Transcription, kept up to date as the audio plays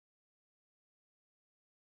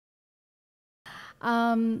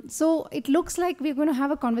So it looks like we're going to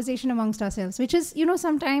have a conversation amongst ourselves, which is, you know,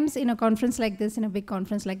 sometimes in a conference like this, in a big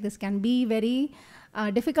conference like this, can be very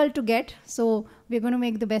difficult to get. So we're going to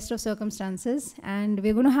make the best of circumstances, and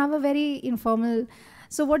we're going to have a very informal.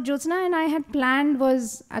 So what Jyotsna and I had planned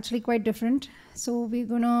was actually quite different. So we're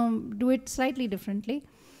going to do it slightly differently.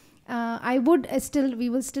 We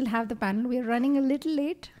will still have the panel. We are running a little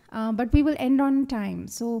late, but we will end on time.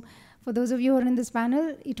 So for those of you who are in this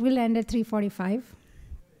panel, it will end at 3:45.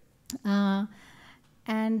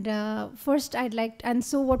 First I'd like, and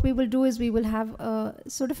so what we will do is we will have a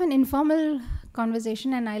sort of an informal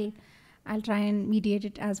conversation, and I'll try and mediate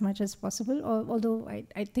it as much as possible, although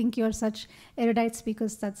I think you're such erudite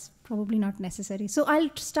speakers, that's probably not necessary. So I'll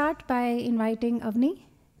start by inviting Avani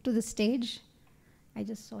to the stage. I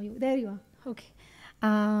just saw you. There you are. Okay.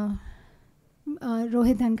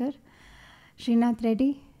 Rohit Dhankar, Srinath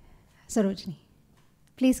Reddy, Sarojini.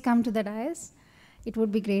 Please come to the dais. It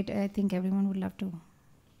would be great. I think everyone would love to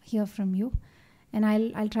hear from you. And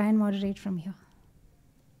I'll try and moderate from here.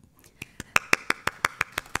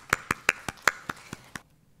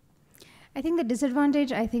 I think the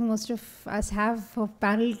disadvantage I think most of us have for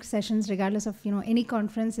panel sessions, regardless of any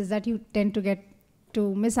conference, is that you tend to get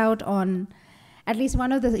to miss out on at least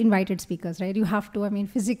one of the invited speakers, right? You have to,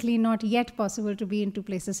 physically not yet possible to be in two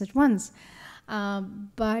places at once.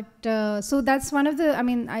 So that's one of the,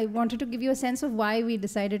 I wanted to give you a sense of why we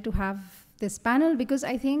decided to have this panel, because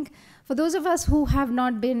I think for those of us who have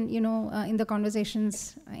not been, in the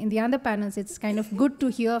conversations in the other panels, it's kind of good to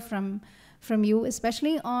hear from you,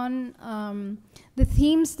 especially on the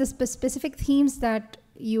themes, the specific themes that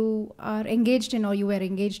you are engaged in or you were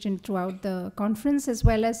engaged in throughout the conference, as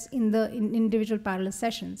well as in the individual parallel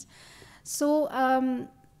sessions. So,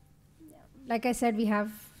 like I said, we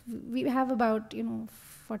have about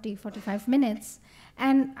 40-45 minutes,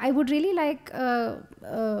 and I would really like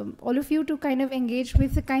all of you to kind of engage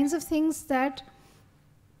with the kinds of things that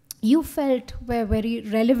you felt were very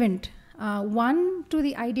relevant. One, to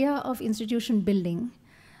the idea of institution building,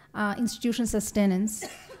 institution sustenance,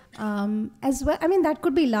 as well. That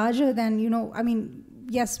could be larger than,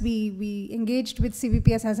 yes, we engaged with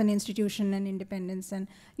CBPS as an institution and independence, and,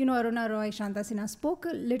 Aruna Roy, Shanta Sinha spoke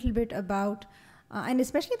a little bit about, and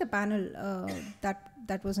especially the panel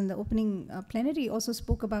that was in the opening plenary also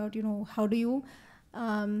spoke about, how do you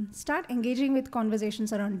start engaging with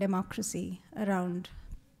conversations around democracy, around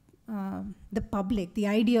the public, the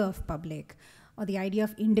idea of public, or the idea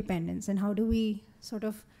of independence, and how do we sort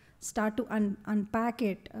of start to unpack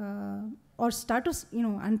it, or start to,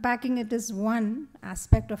 unpacking it is one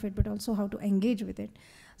aspect of it, but also how to engage with it.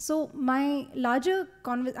 So my larger,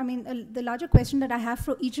 the larger question that I have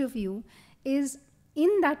for each of you is, in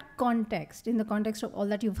that context, in the context of all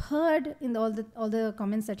that you've heard, in all the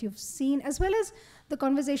comments that you've seen, as well as the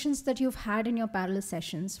conversations that you've had in your parallel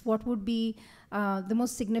sessions, what would be the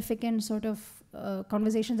most significant sort of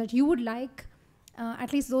conversations that you would like,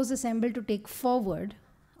 at least those assembled, to take forward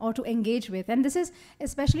or to engage with? And this is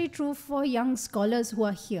especially true for young scholars who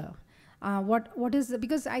are here. What is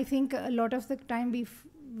because I think a lot of the time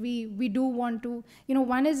we do want to,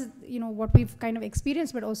 one is, what we've kind of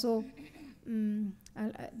experienced, but also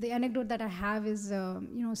the anecdote that I have is,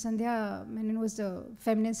 Sandhya Menon was a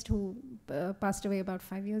feminist who passed away about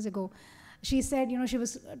 5 years ago. She said, she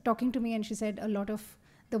was talking to me, and she said a lot of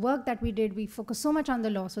the work that we did, we focused so much on the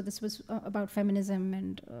law. So this was about feminism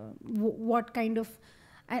and what kind of,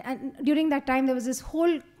 and during that time, there was this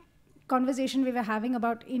whole conversation we were having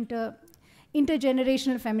about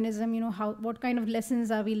intergenerational feminism, what kind of lessons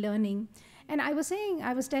are we learning? And I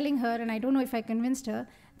was telling her, and I don't know if I convinced her,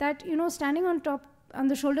 that, standing on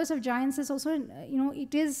the shoulders of giants is also,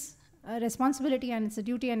 it is a responsibility, and it's a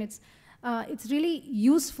duty, and it's really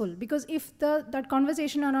useful, because if that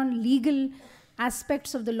conversation around legal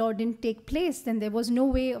aspects of the law didn't take place, then there was no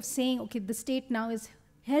way of saying, okay, the state now is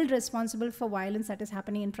held responsible for violence that is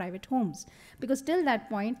happening in private homes, because till that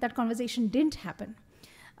point, that conversation didn't happen.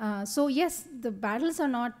 So yes, the battles are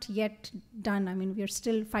not yet done. We are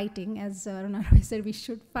still fighting, as Honorary said, we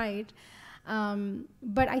should fight.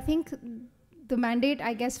 But I think the mandate,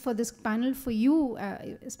 I guess, for this panel for you,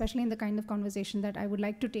 especially in the kind of conversation that I would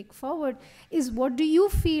like to take forward, is what do you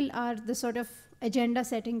feel are the sort of agenda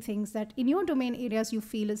setting things that in your domain areas you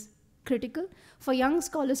feel is critical for young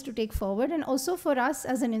scholars to take forward, and also for us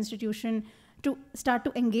as an institution to start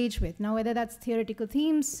to engage with. Now, whether that's theoretical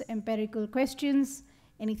themes, empirical questions,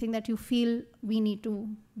 anything that you feel we need to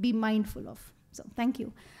be mindful of. So thank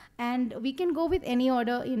you. And we can go with any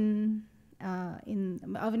order in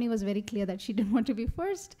Avani was very clear that she didn't want to be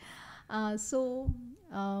first. So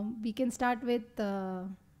we can start with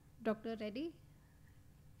Dr. Reddy.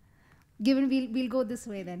 given we'll go this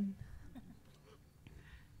way then.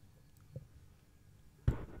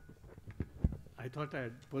 I thought I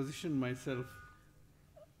had positioned myself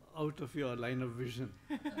out of your line of vision.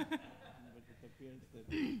 But it appears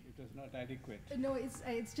that it was not adequate. No,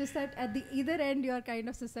 it's just that at the either end you are kind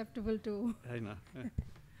of susceptible to. I know.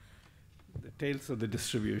 The tails of the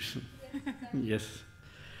distribution. Yes, exactly. Yes.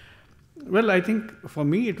 Well, I think for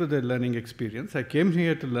me it was a learning experience. I came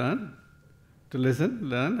here to learn, to listen,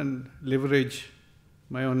 learn, and leverage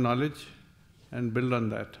my own knowledge and build on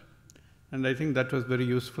that. And I think that was very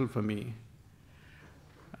useful for me.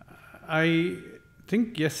 I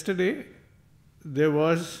think yesterday there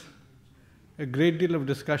was a great deal of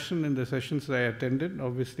discussion in the sessions I attended,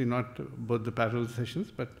 obviously not both the parallel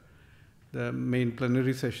sessions, but the main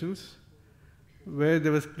plenary sessions, where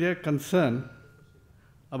there was clear concern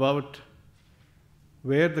about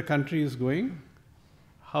where the country is going,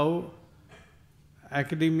 how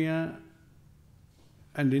academia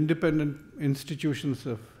and independent institutions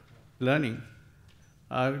of learning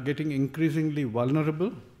are getting increasingly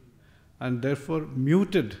vulnerable and therefore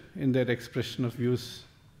muted in their expression of views.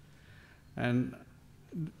 And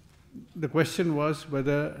the question was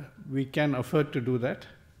whether we can afford to do that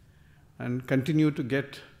and continue to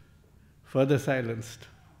get further silenced.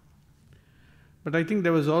 But I think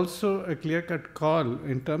there was also a clear-cut call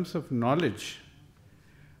in terms of knowledge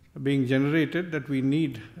being generated that we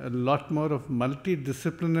need a lot more of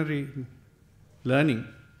multidisciplinary learning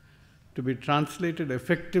to be translated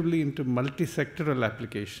effectively into multi-sectoral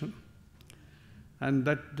application. And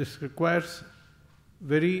that this requires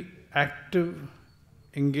very active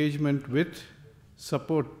engagement with,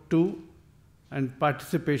 support to, and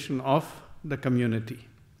participation of the community.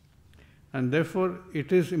 And therefore,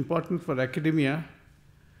 it is important for academia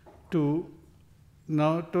to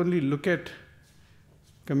not only look at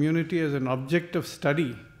community as an object of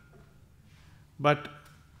study, but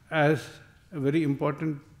as a very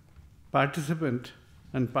important participant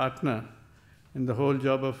and partner in the whole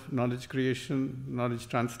job of knowledge creation, knowledge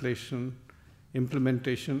translation,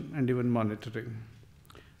 implementation, and even monitoring.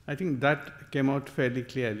 I think that came out fairly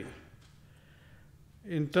clearly.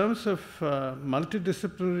 In terms of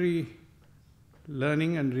multidisciplinary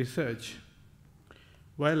learning and research,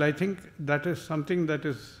 while I think that is something that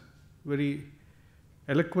is very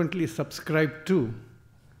eloquently subscribed to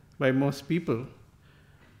by most people,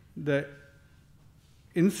 the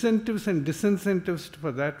incentives and disincentives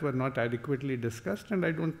for that were not adequately discussed, and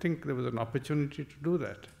I don't think there was an opportunity to do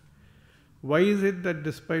that. Why is it that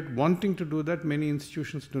despite wanting to do that, many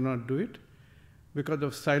institutions do not do it? Because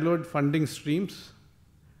of siloed funding streams,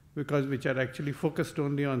 which are actually focused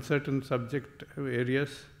only on certain subject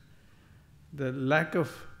areas, the lack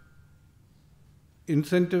of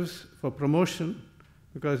incentives for promotion,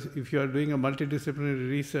 because if you are doing a multidisciplinary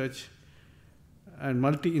research and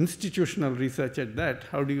multi-institutional research at that,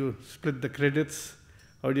 how do you split the credits?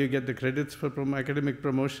 How do you get the credits for academic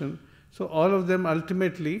promotion? So all of them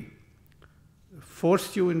ultimately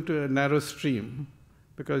force you into a narrow stream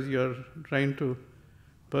because you're trying to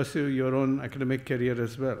pursue your own academic career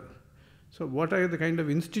as well. So what are the kind of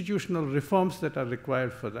institutional reforms that are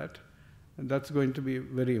required for that? And that's going to be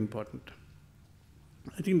very important.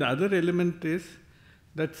 I think the other element is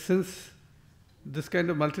that since this kind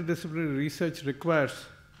of multidisciplinary research requires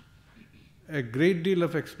a great deal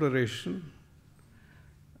of exploration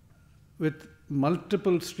with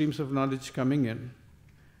multiple streams of knowledge coming in,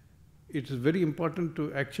 it is very important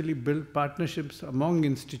to actually build partnerships among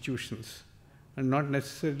institutions and not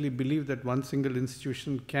necessarily believe that one single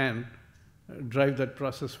institution can drive that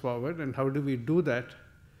process forward. And how do we do that?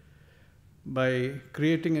 By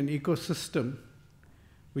creating an ecosystem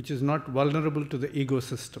which is not vulnerable to the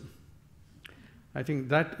ecosystem. I think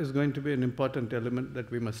that is going to be an important element that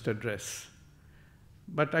we must address.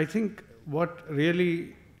 But I think what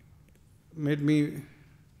really made me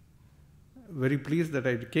very pleased that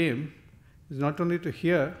I came is not only to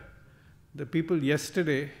hear the people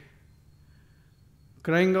yesterday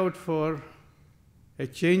crying out for a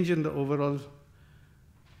change in the overall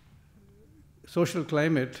social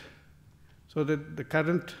climate so that the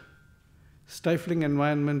current stifling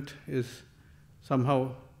environment is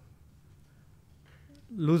somehow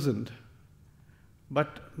loosened,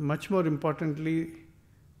 but much more importantly,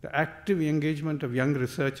 the active engagement of young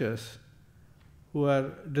researchers who are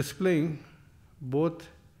displaying both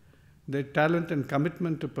their talent and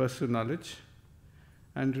commitment to pursue knowledge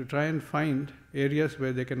and to try and find areas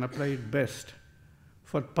where they can apply it best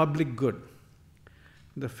for public good.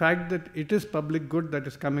 The fact that it is public good that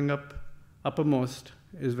is coming up uppermost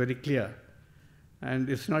is very clear. And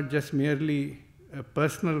it's not just merely a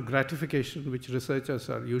personal gratification, which researchers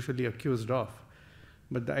are usually accused of,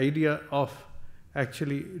 but the idea of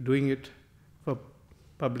actually doing it for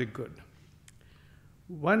public good.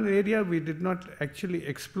 One area we did not actually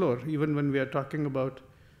explore, even when we are talking about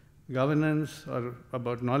governance or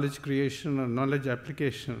about knowledge creation or knowledge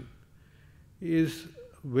application, is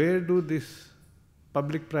where do these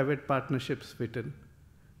public-private partnerships fit in?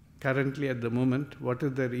 Currently, at the moment, what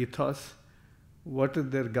is their ethos? What is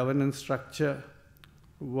their governance structure?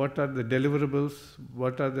 What are the deliverables?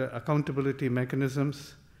 What are the accountability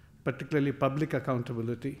mechanisms, particularly public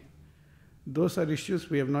accountability? Those are issues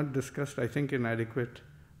we have not discussed, I think, in adequate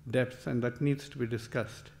depth, and that needs to be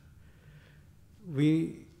discussed.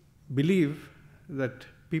 We believe that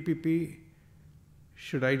PPP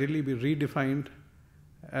should ideally be redefined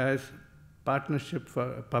as partnership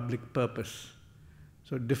for a public purpose.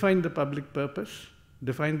 So define the public purpose,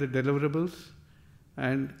 define the deliverables,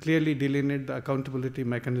 and clearly delineate the accountability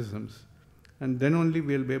mechanisms. And then only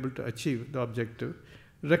we'll be able to achieve the objective,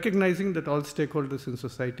 recognizing that all stakeholders in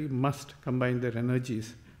society must combine their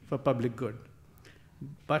energies for public good.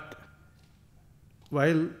 But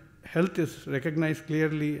while health is recognized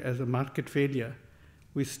clearly as a market failure,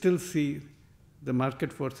 we still see the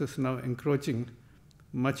market forces now encroaching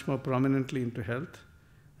much more prominently into health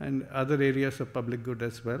and other areas of public good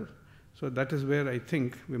as well. So that is where I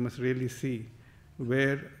think we must really see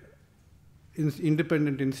where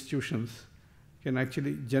independent institutions can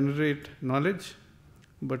actually generate knowledge,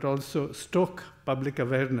 but also stoke public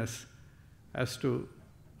awareness as to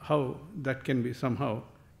how that can be somehow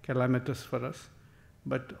calamitous for us,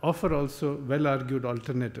 but offer also well-argued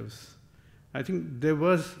alternatives. I think there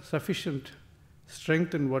was sufficient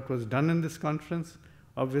strength in what was done in this conference.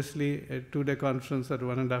 Obviously, a 2-day conference or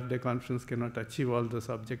 1.5-day conference cannot achieve all those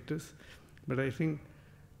objectives, but I think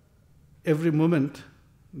every moment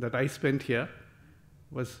that I spent here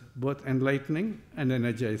was both enlightening and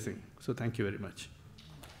energizing. So thank you very much.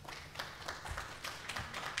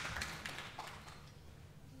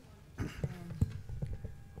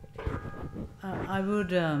 I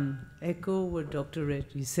would echo what Dr.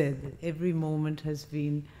 Reddy said, that every moment has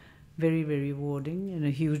been very, very rewarding and a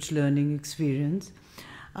huge learning experience.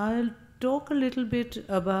 I'll talk a little bit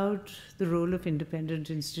about the role of independent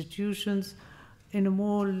institutions in a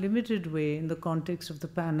more limited way in the context of the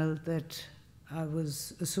panel that I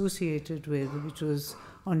was associated with, which was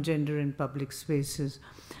on gender in public spaces.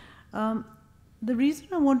 The reason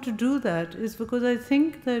I want to do that is because I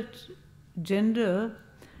think that gender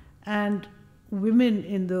and women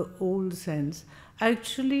in the old sense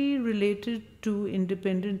actually related to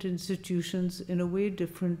independent institutions in a way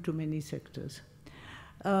different to many sectors.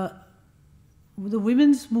 The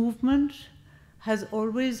women's movement has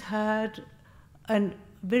always had a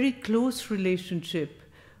very close relationship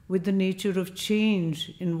with the nature of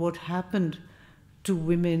change in what happened to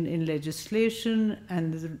women in legislation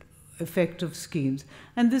and the effect of schemes.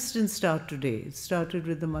 And this didn't start today. It started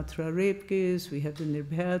with the Mathura rape case, we have the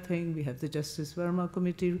Nirbhaya thing, we have the Justice Verma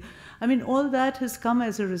committee. I mean, all that has come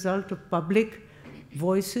as a result of public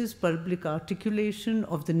voices, public articulation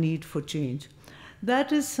of the need for change.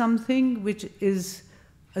 That is something which is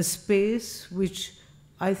a space which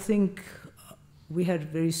I think we had a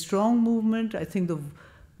very strong movement. I think the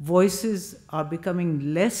voices are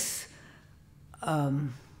becoming less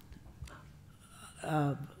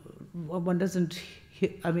one doesn't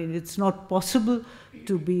hear, I mean, it's not possible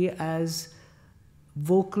to be as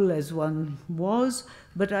vocal as one was,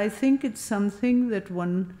 but I think it's something that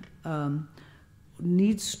one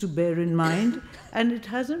needs to bear in mind, and it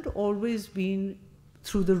hasn't always been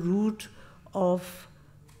through the route of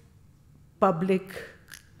public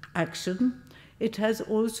action. It has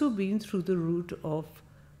also been through the route of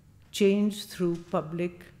change through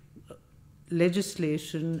public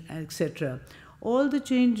legislation, etc. All the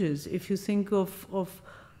changes, if you think of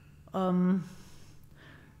the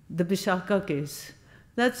Bishaka case,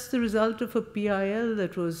 that's the result of a PIL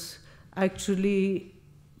that was actually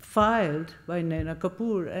filed by Naina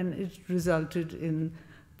Kapur, and it resulted in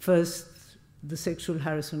first the sexual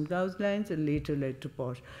harassment guidelines and later led to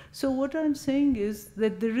POSH. So what I'm saying is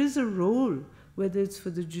that there is a role, whether it's for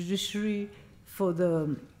the judiciary, for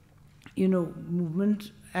the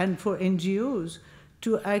movement, and for NGOs,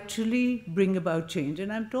 to actually bring about change.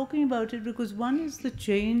 And I'm talking about it because one is the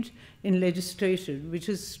change in legislation, which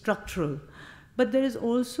is structural. But there is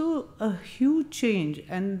also a huge change,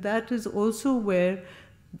 and that is also where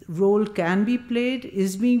role can be played,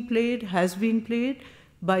 is being played, has been played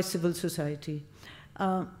by civil society.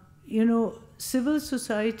 Civil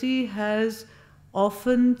society has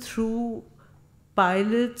often, through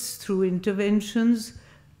pilots, through interventions,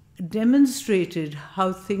 demonstrated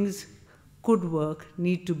how things could work,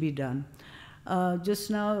 need to be done.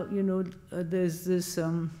 Just now, there's this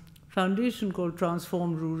foundation called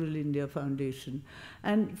Transform Rural India Foundation.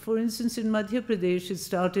 And for instance, in Madhya Pradesh, it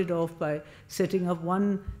started off by setting up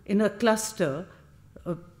in a cluster,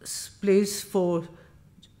 a place for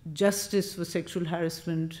justice for sexual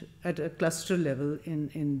harassment at a cluster level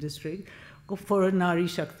in district for a Nari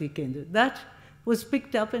Shakti Kendra. That was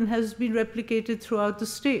picked up and has been replicated throughout the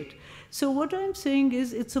state. So what I'm saying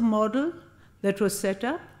is it's a model that was set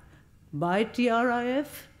up by TRIF,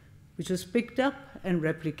 which was picked up and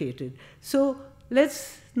replicated. So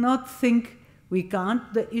let's not think we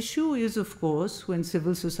can't. The issue is, of course, when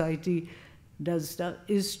civil society does stuff,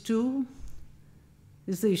 is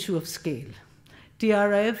the issue of scale.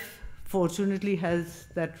 TRIF, fortunately, has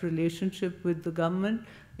that relationship with the government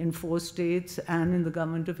in 4 states and in the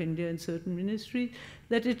government of India in certain ministries,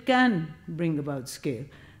 that it can bring about scale.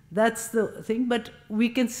 That's the thing, but we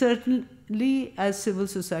can certainly, as civil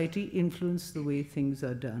society, influence the way things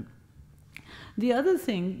are done. The other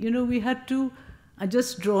thing, we had to,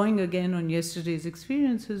 just drawing again on yesterday's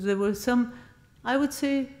experiences, there were some, I would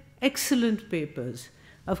say, excellent papers.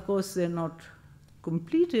 Of course, they're not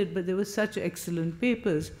completed, but there were such excellent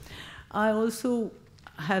papers. I also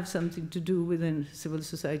have something to do with a civil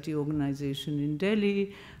society organization in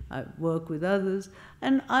Delhi. I work with others.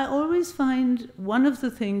 And I always find one of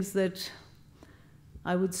the things that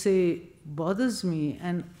I would say bothers me,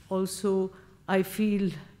 and also I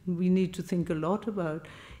feel we need to think a lot about,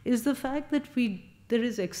 is the fact that there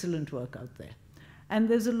is excellent work out there. And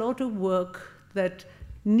there's a lot of work that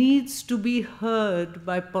needs to be heard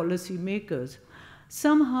by policymakers.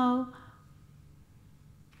 Somehow,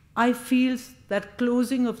 I feel that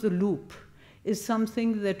closing of the loop is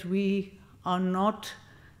something that we are not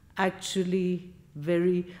actually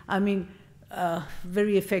very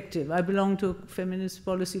effective. I belong to a feminist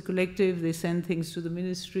policy collective. They send things to the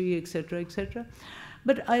ministry, et cetera,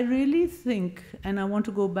 But I really think, and I want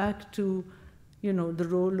to go back to, the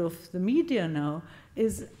role of the media now,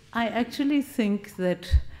 is I actually think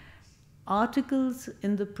that articles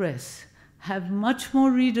in the press have much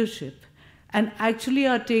more readership and actually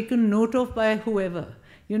are taken note of by whoever.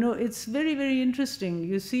 It's very, very interesting.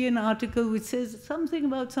 You see an article which says something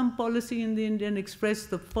about some policy in the Indian Express.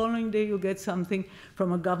 The following day, you get something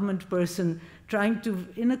from a government person trying to,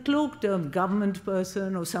 in a cloaked term, government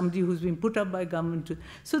person or somebody who's been put up by government.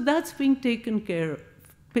 So that's being taken care of.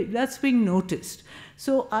 That's being noticed.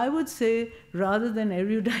 So I would say, rather than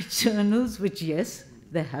erudite journals, which, yes,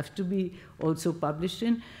 they have to be also published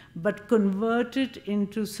in, but convert it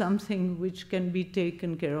into something which can be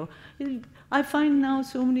taken care of. I find now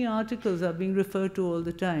so many articles are being referred to all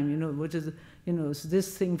the time, what is,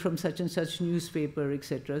 this thing from such and such newspaper,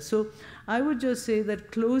 etc. So I would just say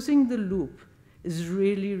that closing the loop is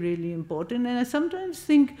really, really important. And I sometimes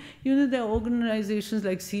think, there are organizations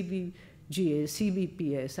like CBPS,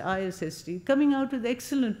 ISST, coming out with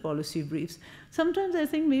excellent policy briefs. Sometimes I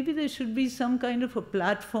think maybe there should be some kind of a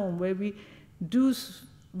platform where we do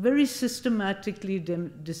very systematically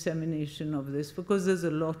dissemination of this, because there's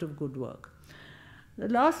a lot of good work.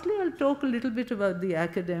 Lastly, I'll talk a little bit about the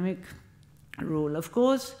academic role. Of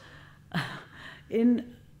course, there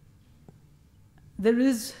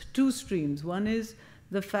is 2 streams. One is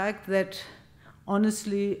the fact that,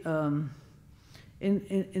 honestly, in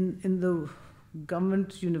the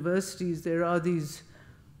government universities, there are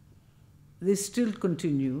they still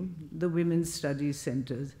continue, the women's studies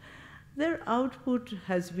centers. Their output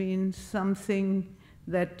has been something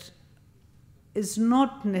that is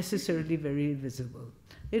not necessarily very visible.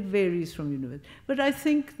 It varies from university. But I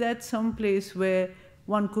think that's some place where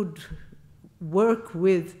one could work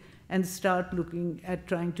with and start looking at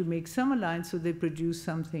trying to make some alliance so they produce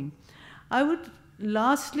something. I would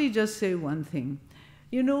lastly just say one thing.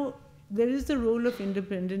 There is the role of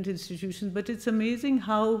independent institutions, but it's amazing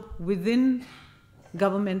how within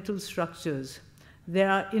governmental structures, there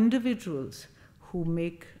are individuals who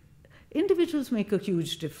make a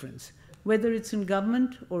huge difference, whether it's in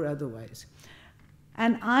government or otherwise.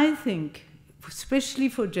 And I think, especially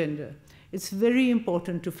for gender, it's very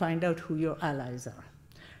important to find out who your allies are.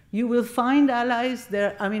 You will find allies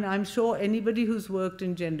there. I'm sure anybody who's worked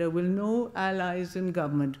in gender will know allies in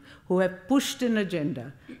government who have pushed an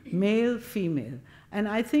agenda, male, female. And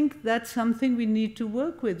I think that's something we need to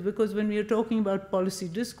work with, because when we are talking about policy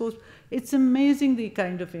discourse, it's amazing the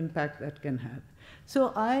kind of impact that can have.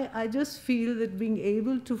 So I just feel that being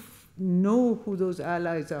able to know who those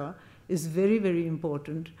allies are is very, very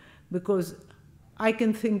important, because I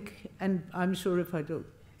can think, and I'm sure if I do,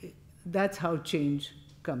 that's how change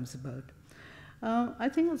comes about. I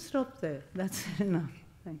think I'll stop there. That's enough.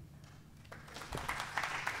 Thank you.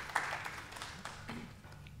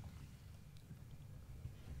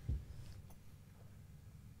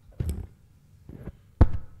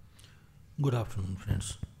 Good afternoon,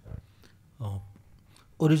 friends.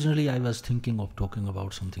 Originally, I was thinking of talking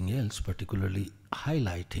about something else, particularly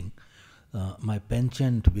highlighting my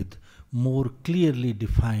penchant with more clearly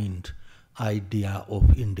defined idea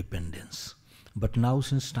of independence. But now,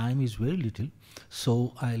 since time is very little,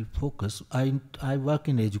 so I'll focus. I work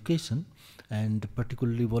in education, and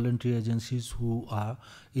particularly voluntary agencies who are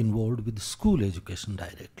involved with school education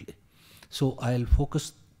directly. So I'll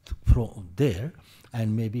focus from there,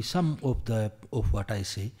 and maybe some of what I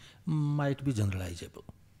say might be generalizable.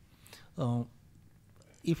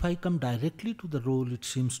 If I come directly to the role, it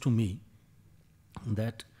seems to me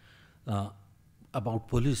that about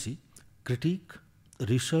policy, critique,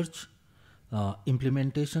 research,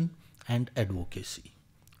 implementation, and advocacy.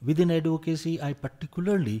 Within advocacy, I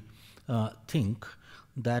particularly think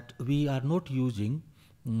that we are not using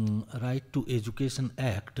Right to Education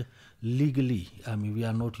Act legally. I mean, we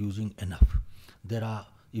are not using enough. There are,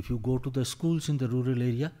 if you go to the schools in the rural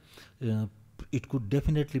area, it could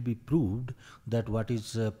definitely be proved that what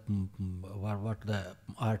the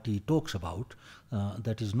RT talks about,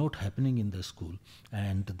 that is not happening in the school,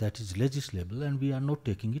 and that is legislable, and we are not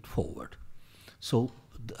taking it forward. So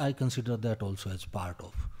I consider that also as part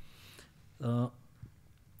of.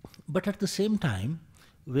 But at the same time,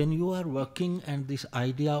 when you are working and this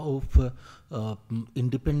idea of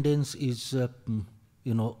independence is at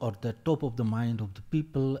the top of the mind of the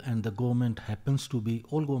people, and the government happens to be,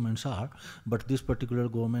 all governments are, but this particular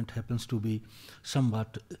government happens to be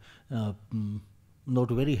somewhat not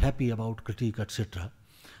very happy about critique, etc.,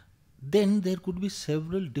 then there could be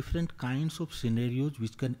several different kinds of scenarios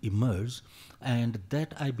which can emerge, and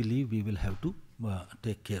that I believe we will have to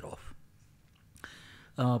take care of.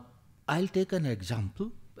 I'll take an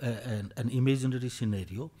example, an imaginary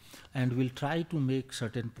scenario, and we'll try to make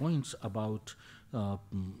certain points about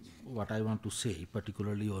what I want to say,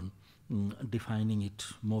 particularly on defining it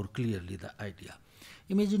more clearly, the idea.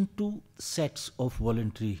 Imagine two sets of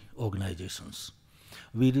voluntary organizations.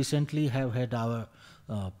 We recently have had our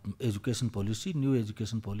education policy, new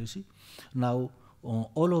education policy. Now,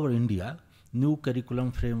 all over India, new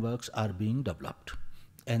curriculum frameworks are being developed.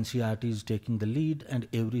 NCERT is taking the lead, and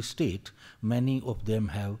every state, many of them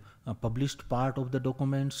have published part of the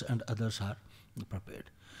documents, and others are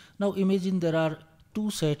prepared. Now imagine there are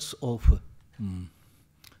two sets of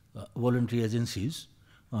voluntary agencies,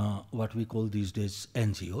 what we call these days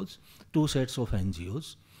NGOs, two sets of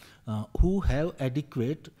NGOs who have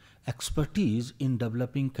adequate expertise in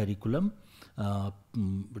developing curriculum,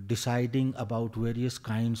 deciding about various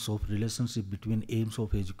kinds of relationship between aims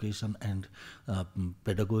of education and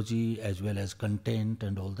pedagogy, as well as content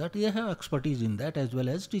and all that. They have expertise in that, as well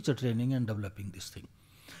as teacher training and developing this thing.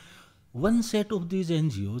 One set of these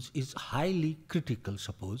NGOs is highly critical,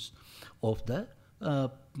 suppose, of the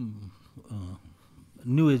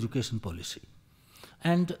new education policy.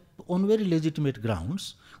 And on very legitimate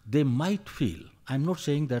grounds, they might feel, I'm not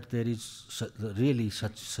saying that there is really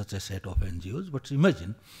such a set of NGOs, but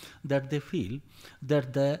imagine that they feel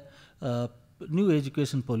that the new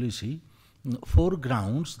education policy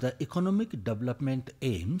foregrounds the economic development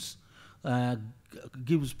aims,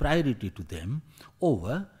 gives priority to them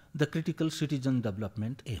over the critical citizen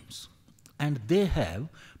development aims. And they have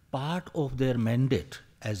part of their mandate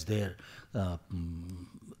as their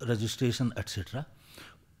registration, etc.,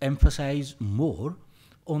 emphasize more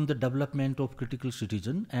on the development of critical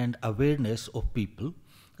citizen and awareness of people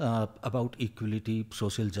about equality,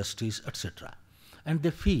 social justice, etc. And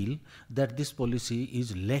they feel that this policy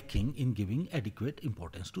is lacking in giving adequate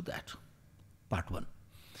importance to that. Part one.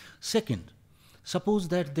 Second, suppose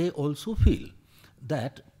that they also feel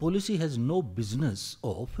that policy has no business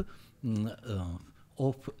of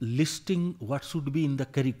listing what should be in the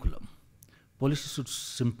curriculum. Policy should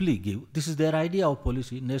simply give, this is their idea of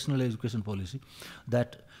policy, national education policy,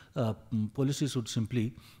 that policy should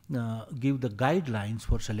simply give the guidelines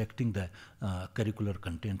for selecting the curricular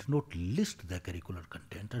content, not list the curricular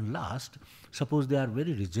content. And last, suppose they are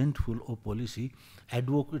very resentful of policy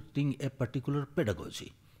advocating a particular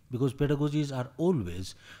pedagogy, because pedagogies are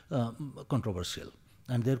always controversial,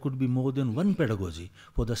 and there could be more than one pedagogy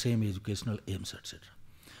for the same educational aims, etc.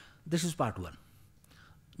 This is part one.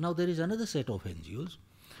 Now there is another set of NGOs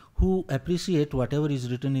who appreciate whatever is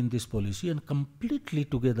written in this policy and completely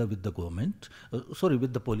together with the government,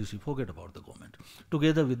 with the policy, forget about the government,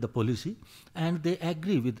 together with the policy, and they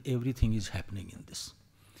agree with everything is happening in this.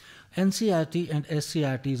 NCERT and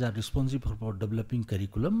SCERTs are responsible for developing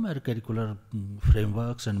curriculum or curricular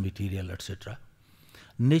frameworks and material, etc.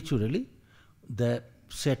 Naturally, the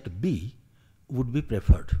set B would be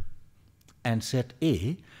preferred, and set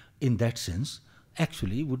A, in that sense,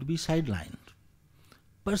 actually would be sidelined.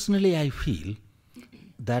 Personally, I feel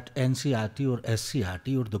that NCERT or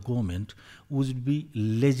SCERT or the government would be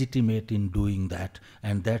legitimate in doing that,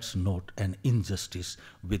 and that's not an injustice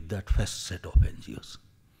with that first set of NGOs.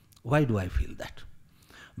 Why do I feel that?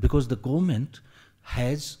 Because the government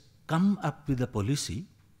has come up with a policy.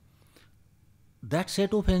 That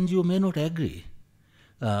set of NGO may not agree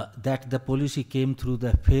that the policy came through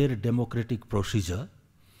the fair democratic procedure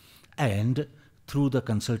and through the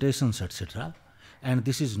consultations, etc. And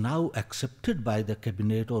this is now accepted by the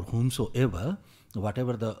cabinet or whomsoever,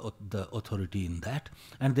 whatever the authority in that,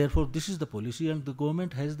 and therefore this is the policy and the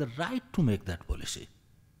government has the right to make that policy.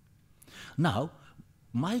 Now,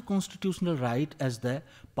 my constitutional right as the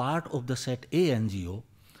part of the set A NGO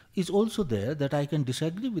is also there that I can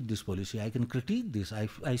disagree with this policy, I can critique this,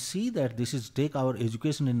 I see that this is take our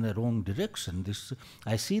education in the wrong direction,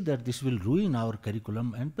 I see that this will ruin our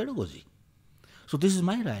curriculum and pedagogy. So this is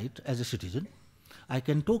my right as a citizen, I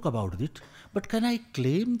can talk about it, but can I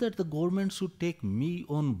claim that the government should take me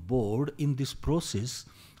on board in this process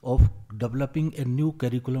of developing a new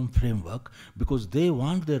curriculum framework because they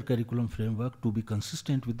want their curriculum framework to be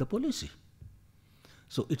consistent with the policy?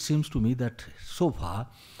 So it seems to me that so far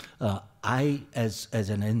I as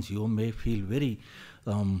an NGO may feel very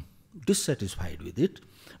dissatisfied with it,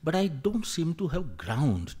 but I don't seem to have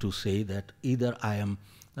ground to say that either I am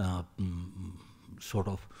sort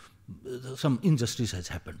of some injustice has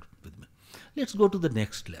happened with me. Let's go to the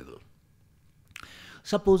next level.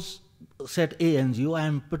 Suppose set A NGO, I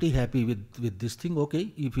am pretty happy with this thing.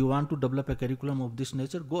 Okay, if you want to develop a curriculum of this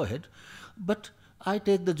nature, go ahead. But I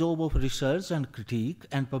take the job of research and critique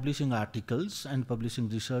and publishing articles and publishing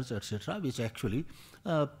research, etc., which actually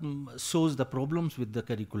shows the problems with the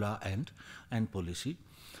curricula and policy.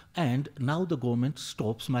 And now the government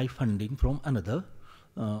stops my funding from another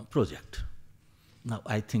project. Now,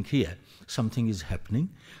 I think here something is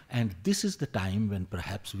happening, and this is the time when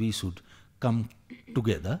perhaps we should come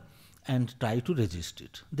together and try to resist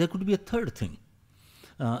it. There could be a third thing.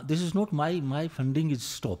 This is not my funding is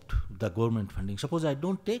stopped, the government funding. Suppose I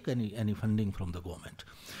don't take any funding from the government.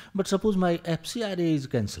 But suppose my FCRA is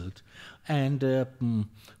cancelled and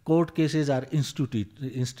court cases are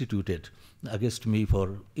instituted against me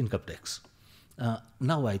for income tax.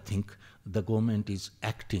 Now I think the government is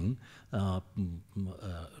acting,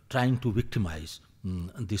 trying to victimize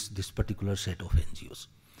this particular set of NGOs.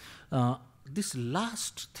 This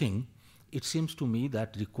last thing, it seems to me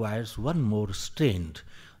that requires one more strain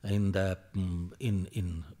in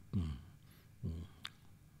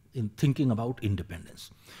thinking about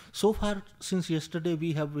independence. So far, since yesterday,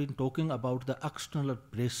 we have been talking about the external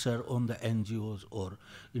pressure on the NGOs or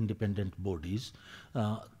independent bodies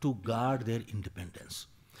to guard their independence.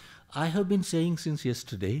 I have been saying since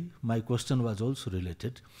yesterday, my question was also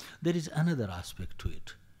related, there is another aspect to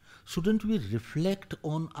it. Shouldn't we reflect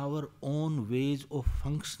on our own ways of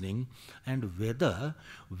functioning and whether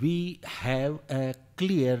we have a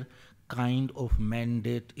clear kind of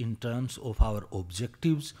mandate in terms of our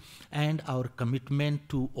objectives and our commitment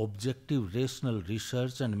to objective rational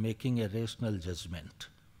research and making a rational judgment?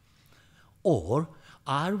 Or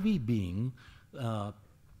are we being,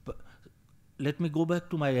 let me go back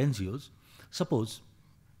to my NGOs. Suppose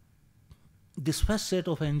this first set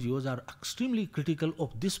of NGOs are extremely critical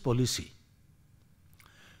of this policy,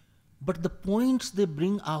 but the points they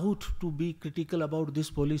bring out to be critical about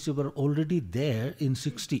this policy were already there in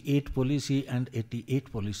 68 policy and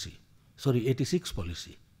 86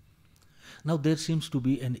 policy. Now there seems to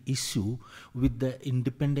be an issue with the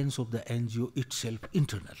independence of the NGO itself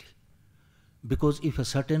internally. Because if a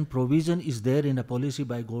certain provision is there in a policy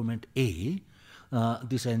by government A,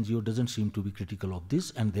 this NGO doesn't seem to be critical of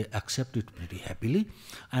this and they accept it pretty happily.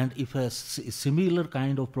 And if a similar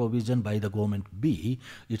kind of provision by the government B,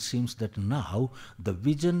 it seems that now the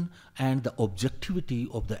vision and the objectivity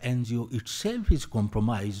of the NGO itself is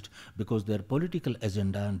compromised because their political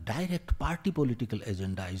agenda and direct party political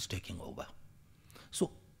agenda is taking over.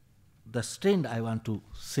 So the strand I want to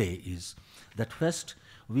say is that first,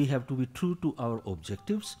 we have to be true to our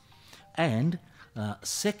objectives, and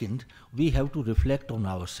second, we have to reflect on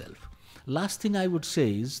ourselves. Last thing I would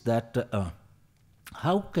say is that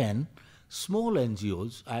how can small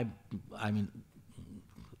NGOs, I mean,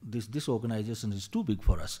 this organization is too big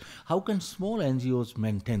for us, how can small NGOs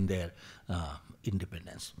maintain their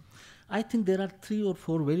independence? I think there are 3 or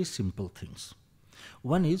 4 very simple things.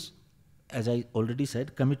 One is as I already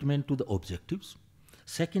said, commitment to the objectives.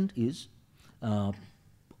 Second is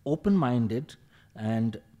open-minded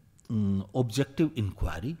and objective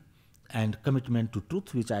inquiry and commitment to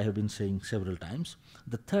truth, which I have been saying several times.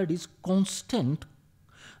 The third is constant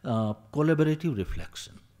collaborative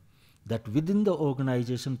reflection, that within the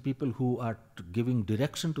organization, people who are giving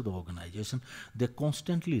direction to the organization, they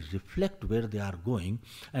constantly reflect where they are going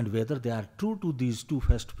and whether they are true to these two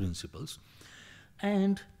first principles.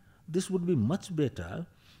 And this would be much better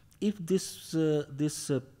if this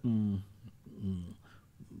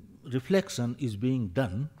reflection is being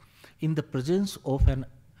done in the presence of an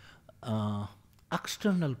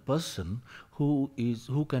external person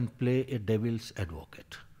who can play a devil's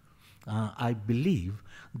advocate. I believe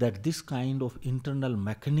that this kind of internal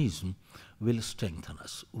mechanism will strengthen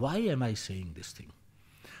us. Why am I saying this thing?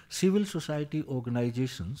 Civil society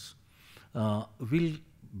organizations will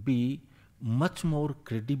be much more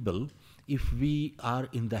credible if we are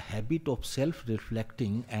in the habit of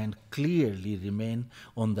self-reflecting and clearly remain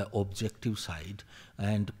on the objective side,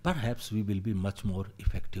 and perhaps we will be much more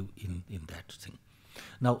effective in that thing.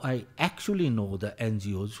 Now, I actually know the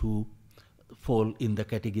NGOs who fall in the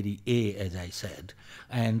category A, as I said,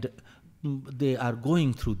 and they are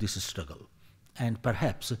going through this struggle, and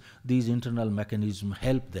perhaps these internal mechanisms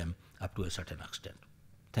help them up to a certain extent.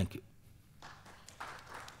 Thank you.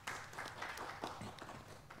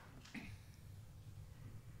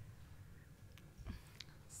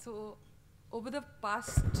 So, over the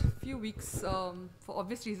past few weeks, for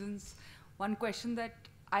obvious reasons, one question that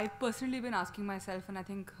I've personally been asking myself, and I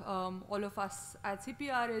think all of us at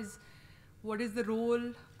CPR, is what is the role,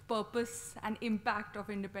 purpose, and impact of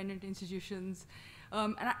independent institutions?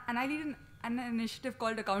 And I lead an initiative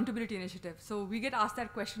called Accountability Initiative. So we get asked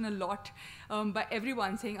that question a lot by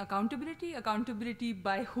everyone, saying accountability, accountability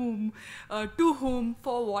by whom, to whom,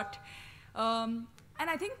 for what? And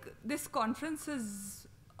I think this conference has,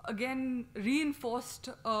 again, reinforced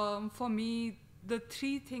for me the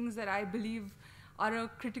three things that I believe are a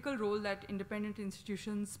critical role that independent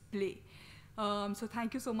institutions play. So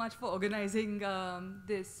thank you so much for organizing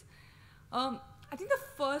this. I think the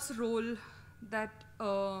first role that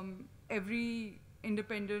every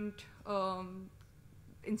independent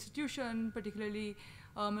institution, particularly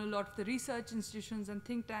a lot of the research institutions and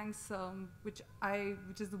think tanks, which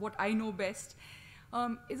is what I know best,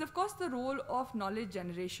 is of course the role of knowledge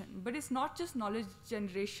generation. But it's not just knowledge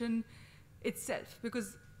generation itself,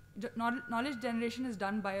 because knowledge generation is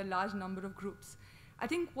done by a large number of groups. I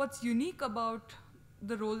think what's unique about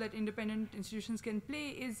the role that independent institutions can play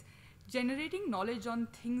is generating knowledge on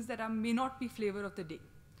things that may not be flavor of the day.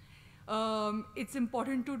 It's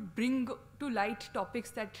important to bring to light topics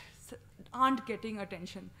that aren't getting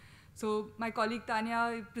attention. So my colleague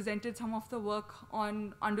Tanya presented some of the work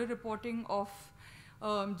on underreporting of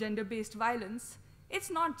gender-based violence. It's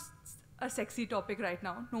not a sexy topic right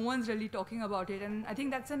now. No one's really talking about it. And I think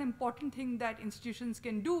that's an important thing that institutions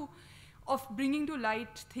can do, of bringing to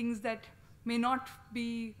light things that may not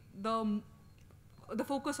be the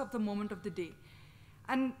focus of the moment of the day.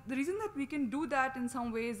 And the reason that we can do that in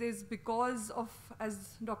some ways is because of,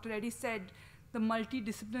 as Dr. Reddy said, the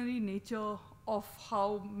multidisciplinary nature of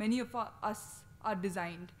how many of us are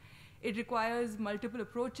designed. It requires multiple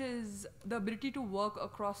approaches, the ability to work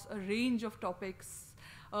across a range of topics.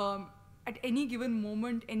 At any given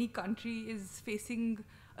moment, any country is facing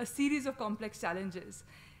a series of complex challenges.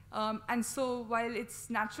 And so while it's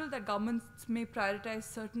natural that governments may prioritize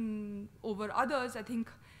certain over others, I think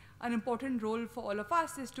an important role for all of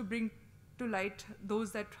us is to bring to light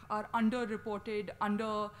those that are underreported,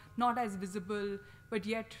 not as visible, but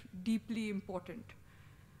yet deeply important.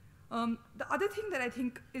 The other thing that I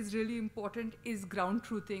think is really important is ground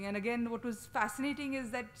truthing. And again, what was fascinating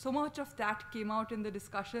is that so much of that came out in the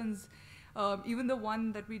discussions, even the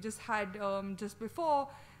one that we just had just before,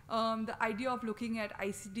 the idea of looking at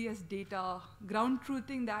ICDS data, ground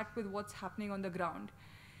truthing that with what's happening on the ground.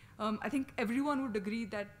 I think everyone would agree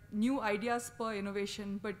that new ideas spur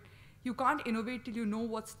innovation, but you can't innovate till you know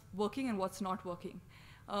what's working and what's not working.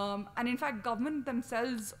 And in fact, government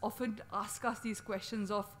themselves often ask us these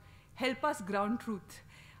questions of, help us ground truth.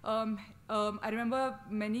 I remember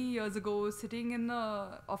many years ago sitting in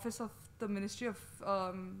the office of the Ministry of,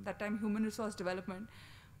 that time, Human Resource Development,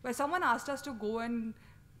 where someone asked us to go and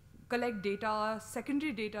collect data,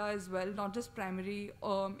 secondary data as well, not just primary,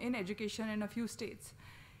 in education in a few states.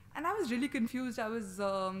 And I was really confused. I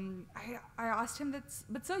asked him that,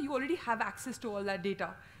 but sir, you already have access to all that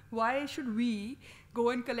data. Why should we go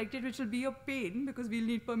and collect it, which will be a pain because we'll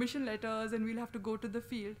need permission letters and we'll have to go to the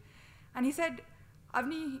field? And he said,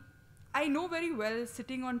 Avani, I know very well,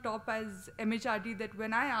 sitting on top as MHRD, that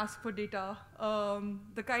when I ask for data,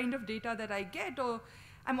 the kind of data that I get, or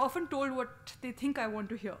I'm often told what they think I want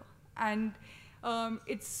to hear. And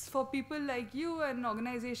it's for people like you and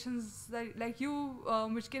organizations like you,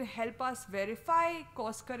 which can help us verify,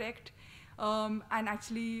 course correct, and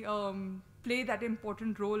actually play that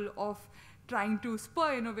important role of trying to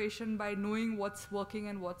spur innovation by knowing what's working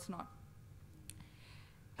and what's not.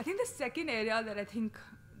 I think the second area that I think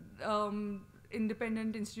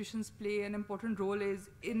independent institutions play an important role is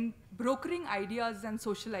in brokering ideas and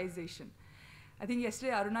socialization. I think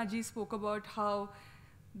yesterday Aruna ji spoke about how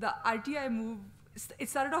the RTI move, it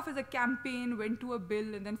started off as a campaign, went to a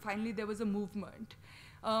bill, and then finally there was a movement.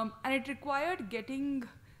 And it required getting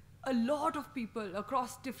a lot of people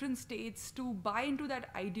across different states to buy into that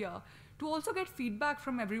idea, to also get feedback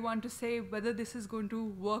from everyone to say whether this is going to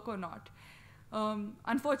work or not.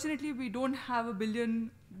 Unfortunately, we don't have a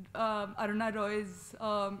billion Aruna Roys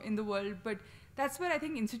in the world, but that's where I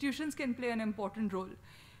think institutions can play an important role,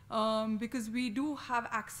 because we do have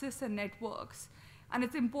access and networks. And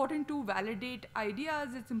it's important to validate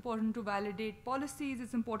ideas, it's important to validate policies,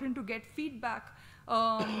 it's important to get feedback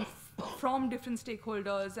from different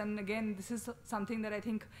stakeholders. And again, this is something that I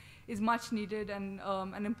think is much needed and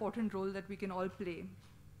an important role that we can all play.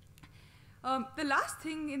 The last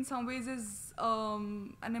thing in some ways is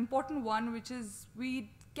an important one, which is we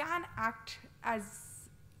can act as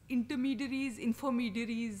intermediaries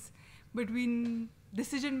between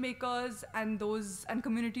decision makers and those and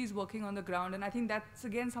communities working on the ground. And I think that's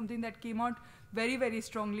again something that came out very, very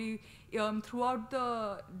strongly throughout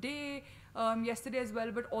the day, yesterday as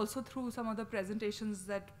well, but also through some of the presentations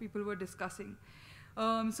that people were discussing.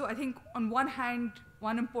 So I think on one hand,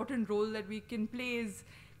 one important role that we can play is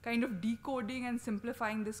kind of decoding and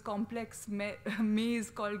simplifying this complex maze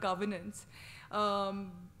called governance.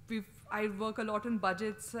 I work a lot on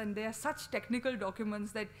budgets, and they are such technical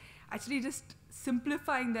documents that actually just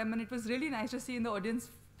simplifying them, and it was really nice to see in the audience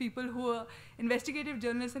people who are investigative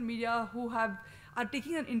journalists and media who are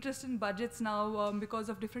taking an interest in budgets now because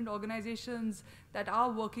of different organizations that are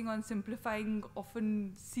working on simplifying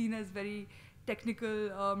often seen as very technical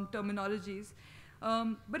terminologies.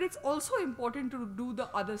 But it's also important to do the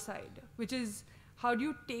other side, which is how do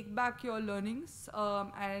you take back your learnings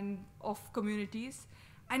and of communities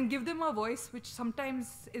and give them a voice, which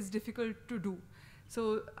sometimes is difficult to do.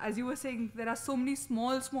 So as you were saying, there are so many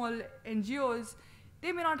small NGOs,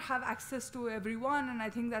 they may not have access to everyone, and I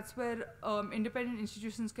think that's where independent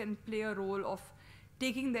institutions can play a role of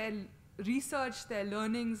taking their research, their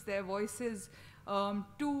learnings, their voices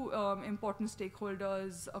to important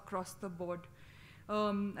stakeholders across the board.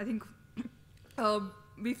 I think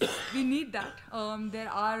we need that. There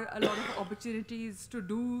are a lot of opportunities to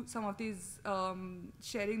do some of these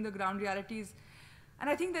sharing the ground realities. And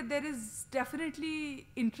I think that there is definitely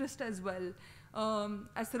interest as well.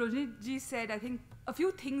 As Sarojini ji said, I think a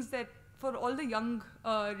few things that for all the young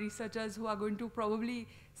researchers who are going to probably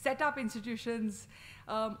set up institutions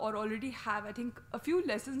or already have, I think a few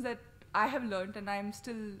lessons that I have learned, and I'm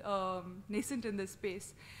still nascent in this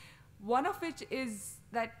space. One of which is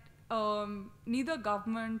that neither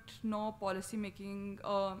government nor policy making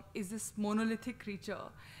is this monolithic creature.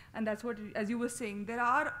 And that's what, as you were saying, there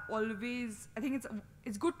are always, I think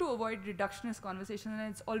it's good to avoid reductionist conversation,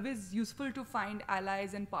 and it's always useful to find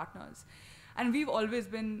allies and partners. And we've always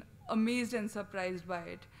been amazed and surprised by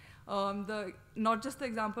it. Not just the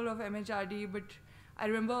example of MHRD, but I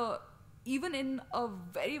remember even in a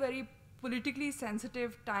very, very politically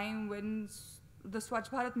sensitive time when the Swachh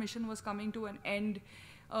Bharat mission was coming to an end,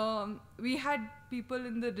 we had people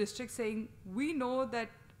in the district saying, we know that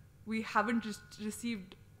we haven't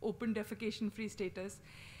received open defecation free status.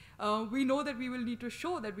 We know that we will need to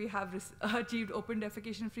show that we have achieved open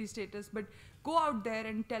defecation free status, but go out there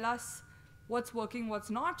and tell us what's working, what's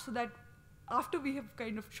not, so that after we have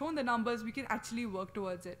kind of shown the numbers, we can actually work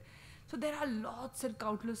towards it. So there are lots and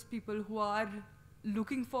countless people who are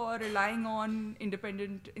looking for, relying on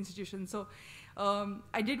independent institutions. So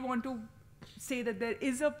I did want to say that there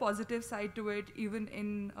is a positive side to it, even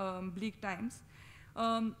in bleak times.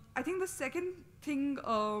 I think the second thing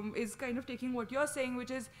is kind of taking what you're saying,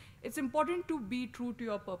 which is it's important to be true to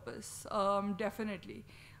your purpose, definitely.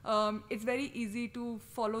 It's very easy to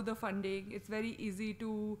follow the funding. It's very easy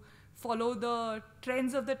to follow the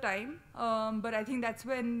trends of the time. But I think that's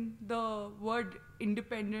when the word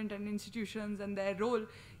independent and institutions and their role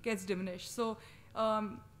gets diminished. So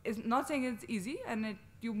it's not saying it's easy, and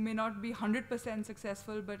you may not be 100%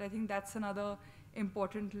 successful, but I think that's another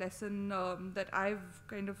important lesson that I've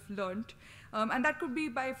kind of learned. And that could be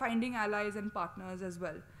by finding allies and partners as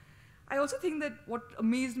well. I also think that what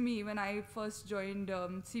amazed me when I first joined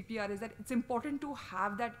CPR is that it's important to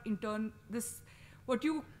have that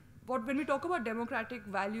when we talk about democratic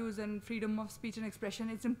values and freedom of speech and expression,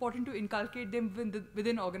 it's important to inculcate them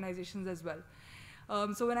within organizations as well.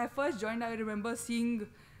 So when I first joined, I remember seeing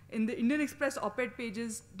in the Indian Express op-ed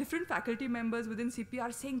pages, different faculty members within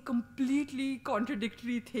CPR saying completely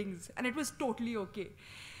contradictory things, and it was totally okay.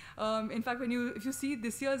 In fact, if you see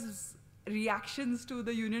this year's reactions to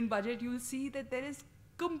the union budget, you'll see that there is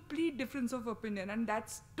complete difference of opinion, and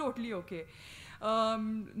that's totally okay.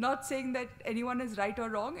 Not saying that anyone is right or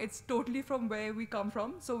wrong, it's totally from where we come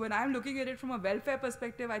from. So when I'm looking at it from a welfare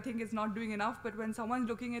perspective, I think it's not doing enough, but when someone's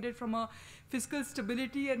looking at it from a fiscal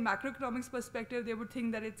stability and macroeconomics perspective, they would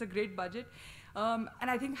think that it's a great budget. And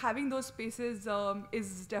I think having those spaces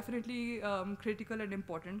is definitely critical and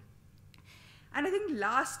important. And I think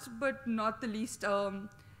last but not the least,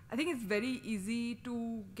 I think it's very easy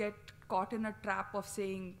to get caught in a trap of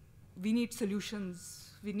saying, we need solutions,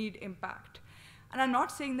 we need impact. And I'm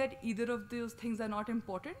not saying that either of those things are not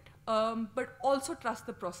important, but also trust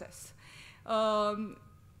the process.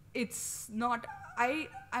 It's not,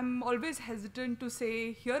 I'm always hesitant to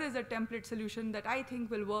say, here is a template solution that I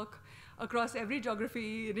think will work across every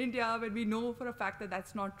geography in India, when we know for a fact that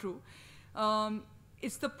that's not true.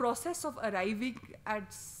 It's the process of arriving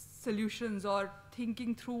at solutions or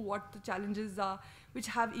thinking through what the challenges are, which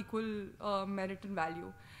have equal merit and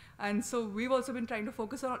value. And so we've also been trying to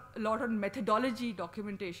focus a lot on methodology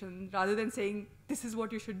documentation, rather than saying, this is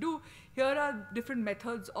what you should do. Here are different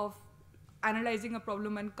methods of analyzing a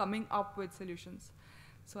problem and coming up with solutions.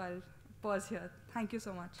 So I'll pause here. Thank you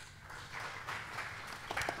so much.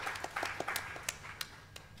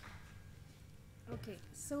 Okay,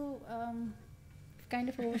 so kind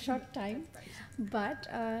of overshot time, but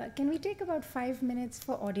can we take about 5 minutes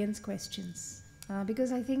for audience questions?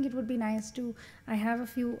 Because I think it would be nice to, I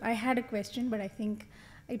had a question, but I think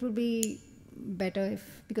it would be better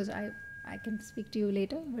if, because I can speak to you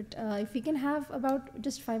later, but if we can have about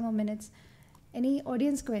just 5 more minutes. Any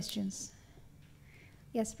audience questions?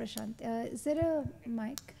 Yes, Prashant. Is there a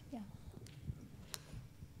mic? Yeah.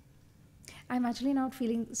 I'm actually not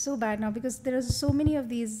feeling so bad now, because there are so many of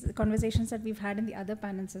these conversations that we've had in the other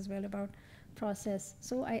panels as well about process.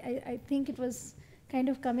 So I think it was kind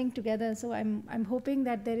of coming together. So I'm hoping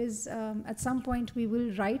that there is, at some point we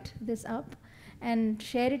will write this up and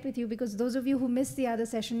share it with you, because those of you who missed the other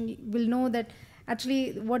session will know that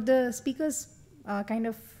actually what the speakers kind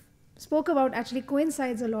of spoke about actually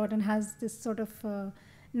coincides a lot and has this sort of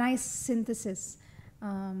nice synthesis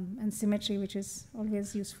and symmetry, which is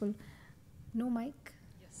always useful. No mic?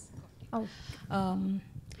 Yes. Oh.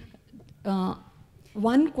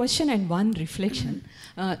 One question and one reflection.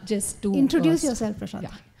 Just to introduce yourself, Prashanti.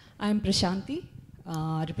 Yeah. I'm Prashanti,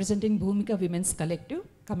 representing Bhumika Women's Collective,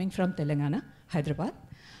 coming from Telangana, Hyderabad.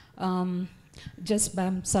 Just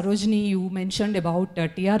Sarojini, you mentioned about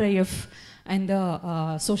TRIF and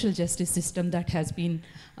the social justice system that has been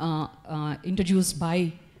introduced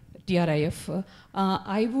by TRIF.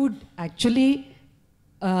 I would actually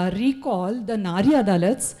recall the Nari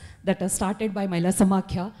Adalats that are started by Mahila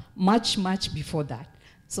Samakhya much before that.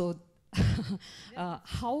 So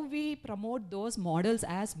how we promote those models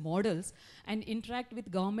as models and interact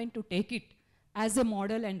with government to take it as a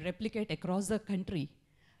model and replicate across the country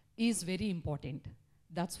is very important.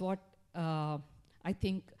 That's what I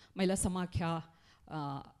think Mahila Samakhya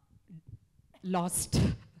lost.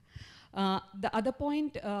 The other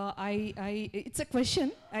point, it's a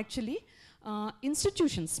question actually.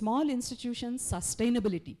 Institutions, small institutions,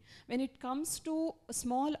 sustainability. When it comes to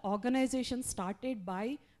small organizations started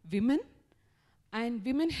by women, and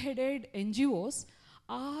women-headed NGOs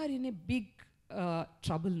are in a big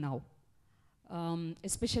trouble now,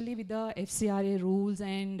 especially with the FCRA rules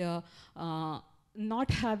and not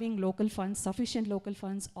having local funds, sufficient local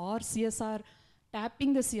funds, or CSR,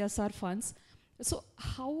 tapping the CSR funds. So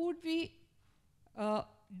how would we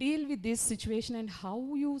deal with this situation, and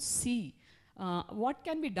how you see what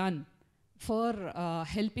can be done for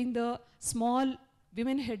helping the small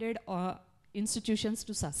women-headed institutions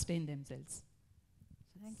to sustain themselves?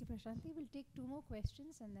 Thank you, Prashanti. We'll take 2 more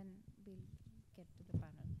questions and then we'll get to the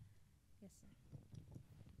panel. Yes, sir.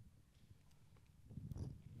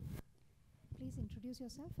 Please introduce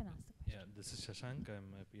yourself and ask the question. Yeah, this is Shashank.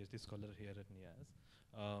 I'm a PhD scholar here at NIAS.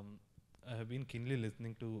 I have been keenly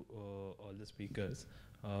listening to all the speakers.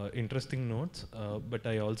 Interesting notes, but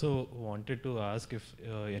I also wanted to ask if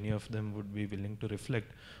any of them would be willing to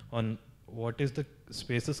reflect on what is the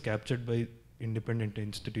spaces captured by independent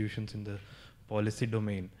institutions in the policy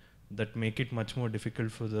domain that make it much more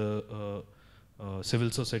difficult for the civil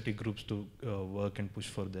society groups to work and push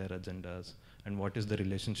for their agendas, and what is the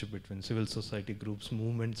relationship between civil society groups,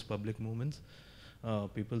 movements, public movements,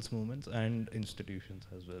 people's movements, and institutions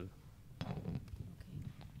as well. Okay.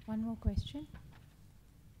 One more question.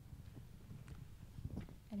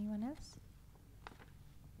 Anyone else?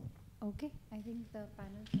 Okay, I think the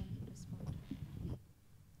panel can respond.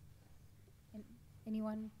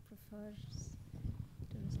 Anyone prefers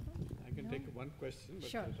to respond? I can No? take one question, but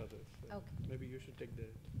Sure. let others. Okay. Maybe you should take the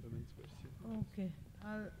women's question. Okay,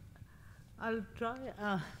 I'll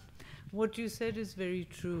try. What you said is very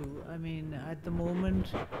true. I mean, at the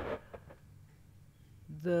moment,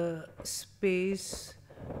 the space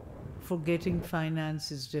for getting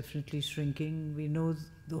finance is definitely shrinking. We know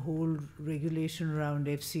the whole regulation around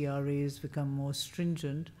FCRA has become more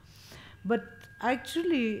stringent. But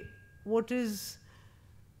actually, what is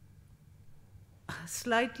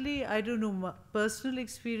slightly, I don't know, my personal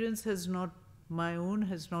experience has not, my own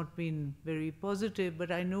has not been very positive,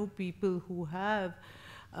 but I know people who have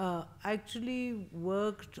actually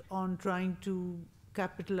worked on trying to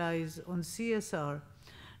capitalize on CSR.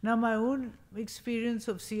 Now, my own experience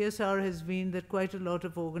of CSR has been that quite a lot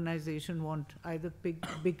of organizations want either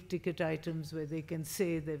big ticket items where they can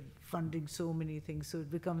say they're funding so many things, so it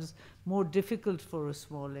becomes more difficult for a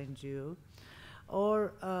small NGO,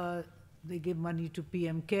 or they give money to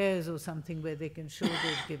PM Cares or something where they can show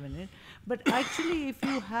they've given it. But actually, if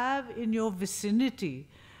you have in your vicinity,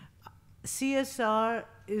 CSR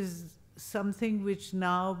is something which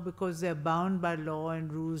now, because they're bound by law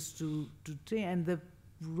and rules and the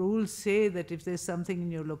rules say that if there's something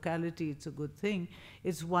in your locality, it's a good thing,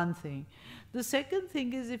 it's one thing. The second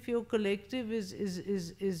thing is if your collective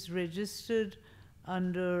is registered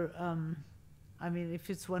under, I mean,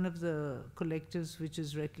 if it's one of the collectives which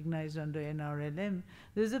is recognized under NRLM,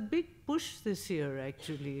 there's a big push this year,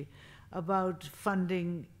 actually, about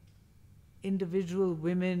funding individual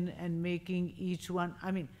women and making each one,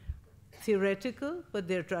 I mean, theoretical, but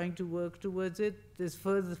they're trying to work towards it. This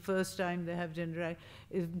for the first time they have gender,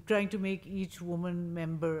 is trying to make each woman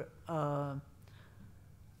member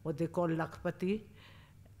what they call Lakpati.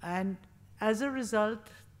 And as a result,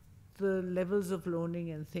 the levels of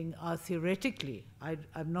loaning and thing are theoretically,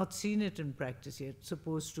 I've not seen it in practice yet,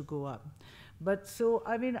 supposed to go up. But so,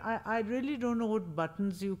 I mean, I really don't know what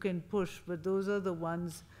buttons you can push, but those are the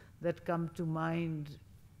ones that come to mind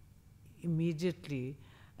immediately.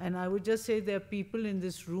 And I would just say there are people in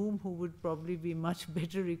this room who would probably be much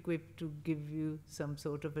better equipped to give you some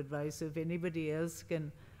sort of advice. If anybody else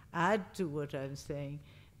can add to what I'm saying,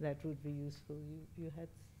 that would be useful. You had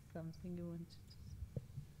something you wanted to say?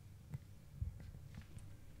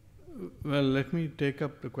 Well, let me take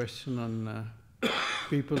up the question on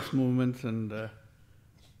people's movements and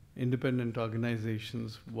independent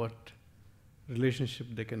organizations, what relationship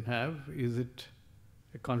they can have. Is it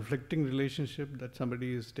a conflicting relationship that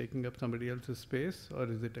somebody is taking up somebody else's space,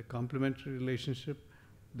 or is it a complementary relationship?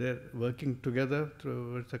 They're working together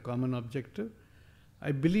towards a common objective.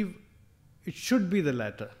 I believe it should be the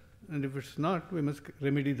latter, and if it's not, we must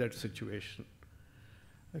remedy that situation.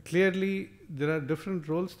 Clearly, there are different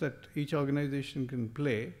roles that each organization can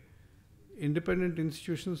play. Independent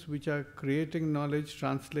institutions which are creating knowledge,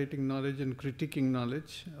 translating knowledge, and critiquing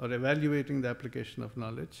knowledge, or evaluating the application of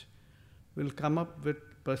knowledge, will come up with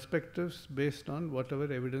perspectives based on whatever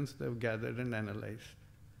evidence they've gathered and analyzed.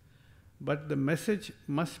 But the message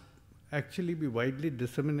must actually be widely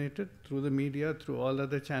disseminated through the media, through all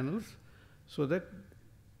other channels, so that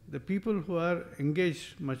the people who are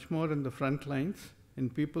engaged much more in the front lines, in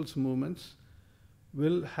people's movements,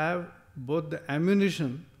 will have both the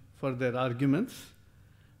ammunition for their arguments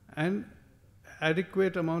and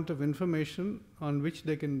adequate amount of information on which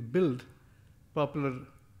they can build popular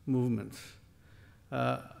movements.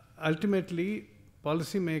 Ultimately,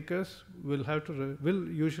 policymakers will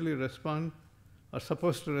usually respond, are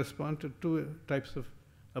supposed to respond to two types of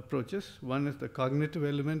approaches. One is the cognitive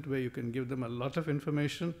element, where you can give them a lot of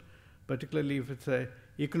information, particularly if it's an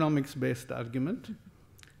economics-based argument.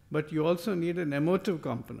 But you also need an emotive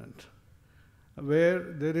component, where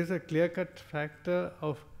there is a clear-cut factor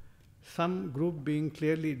of some group being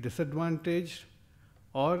clearly disadvantaged,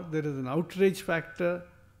 or there is an outrage factor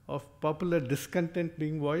of popular discontent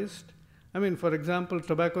being voiced. I mean, for example,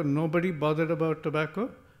 tobacco, nobody bothered about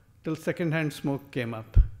tobacco till second-hand smoke came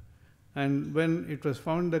up. And when it was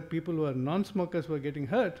found that people who are non-smokers were getting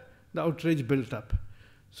hurt, the outrage built up.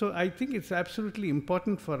 So I think it's absolutely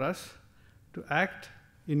important for us to act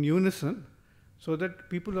in unison, so that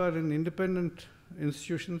people who are in independent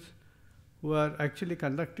institutions who are actually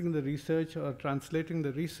conducting the research or translating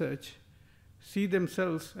the research see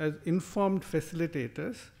themselves as informed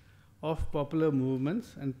facilitators of popular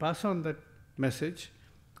movements and pass on that message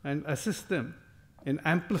and assist them in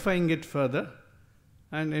amplifying it further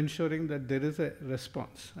and ensuring that there is a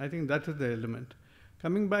response. I think that is the element.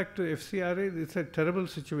 Coming back to FCRA, it's a terrible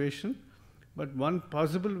situation, but one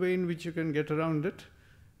possible way in which you can get around it,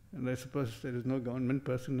 and I suppose there is no government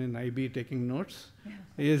person in IB taking notes,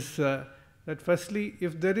 is that firstly,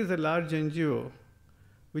 if there is a large NGO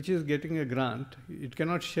which is getting a grant, it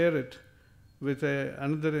cannot share it with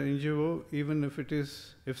another NGO, even if it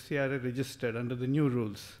is FCRA registered under the new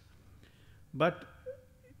rules. But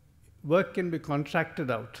work can be contracted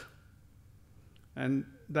out, and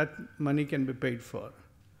that money can be paid for.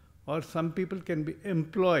 Or some people can be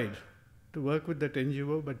employed to work with that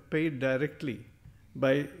NGO, but paid directly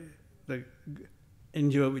by the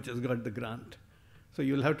NGO which has got the grant. So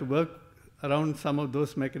you'll have to work around some of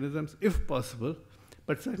those mechanisms if possible,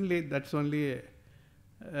 but certainly that's only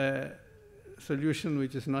a solution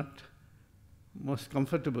which is not most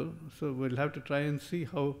comfortable. So we'll have to try and see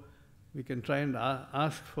how we can try and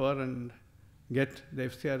ask for and get the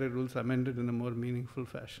FCRA rules amended in a more meaningful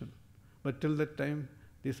fashion. But till that time,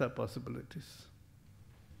 these are possibilities.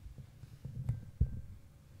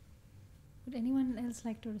 Would anyone else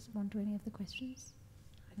like to respond to any of the questions?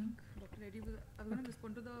 I think Dr. Reddy I was going to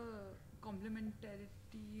respond to the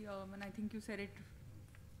complementarity, and I think you said it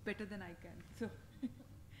better than I can. So.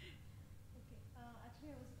 Actually,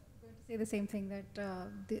 I was going to say the same thing,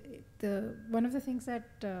 that one of the things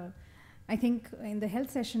that I think in the health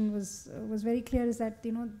session was very clear is that,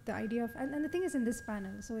 you know, the idea of, and the thing is in this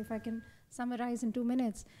panel, so if I can summarize in 2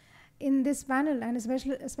 minutes, in this panel, and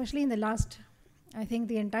especially in the last, I think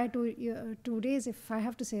the entire 2 days, if I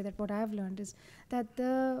have to say that what I have learned is that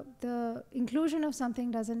the inclusion of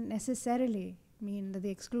something doesn't necessarily mean the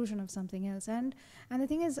exclusion of something else. And the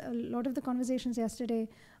thing is, a lot of the conversations yesterday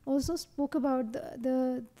also spoke about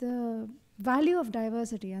the value of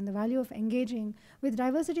diversity and the value of engaging with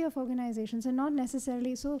diversity of organizations, and not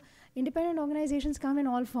necessarily, so independent organizations come in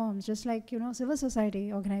all forms, just like, you know, civil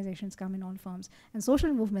society organizations come in all forms, and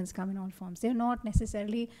social movements come in all forms. They're not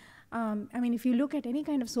necessarily, I mean, if you look at any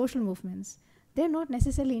kind of social movements, they're not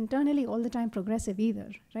necessarily internally all the time progressive either,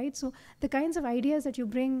 right? So the kinds of ideas that you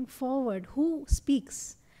bring forward, who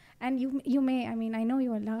speaks, and you may, I mean, I know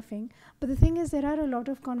you are laughing, but the thing is, there are a lot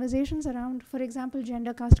of conversations around, for example,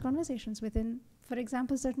 gender caste conversations within, for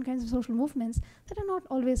example, certain kinds of social movements that are not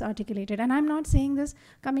always articulated. And I'm not saying this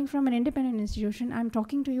coming from an independent institution. I'm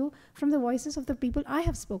talking to you from the voices of the people I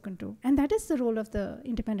have spoken to. And that is the role of the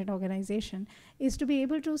independent organization, is to be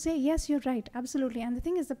able to say, yes, you're right, absolutely. And the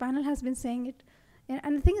thing is, the panel has been saying it.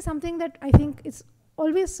 And the thing is, something that I think is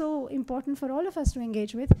always so important for all of us to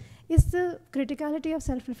engage with is the criticality of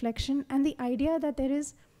self-reflection, and the idea that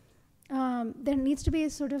there needs to be a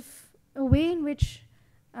sort of a way in which,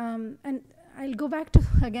 and I'll go back to,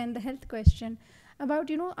 again, the health question about,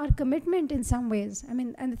 you know, our commitment in some ways. I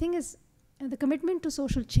mean, and the thing is, the commitment to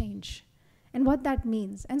social change and what that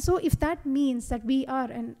means. And so if that means that we are,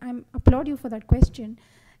 and I applaud you for that question,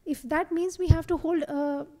 if that means we have to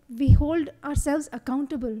hold ourselves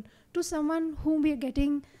accountable to someone whom we are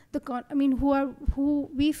getting who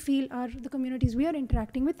we feel are the communities we are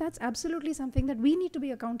interacting with, that's absolutely something that we need to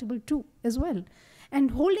be accountable to as well.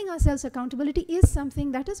 And holding ourselves accountability is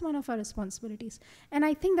something that is one of our responsibilities. And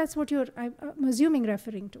I think that's what I'm assuming,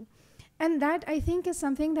 referring to. And that, I think, is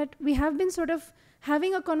something that we have been sort of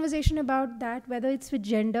having a conversation about, that whether it's with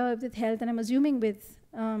gender, with health, and I'm assuming with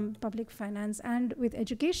public finance and with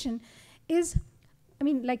education, is, I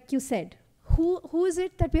mean, like you said, who is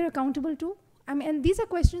it that we're accountable to? I mean, and these are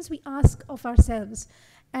questions we ask of ourselves,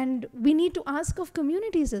 and we need to ask of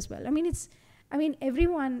communities as well. I mean,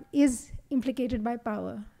 everyone is implicated by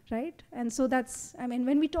power, right? And so that's, I mean,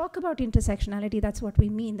 when we talk about intersectionality, that's what we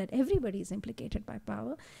mean, that everybody is implicated by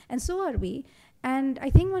power, and so are we. And I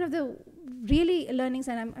think one of the really learnings,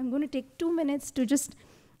 and I'm going to take 2 minutes to just,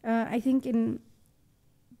 I think,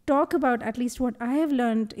 talk about at least what I have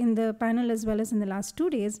learned in the panel as well as in the last 2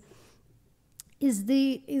 days,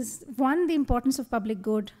 is one, the importance of public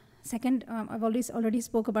good. Second, I've already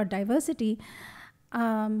spoke about diversity.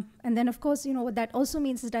 And then, of course, you know, what that also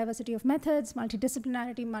means is diversity of methods,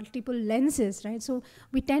 multidisciplinarity, multiple lenses, right? So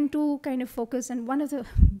we tend to kind of focus, and one of the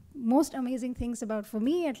most amazing things about, for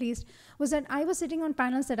me at least, was that I was sitting on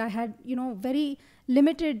panels that I had, you know, very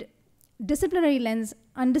limited disciplinary lens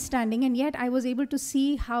understanding, and yet I was able to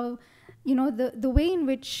see how, you know, the way in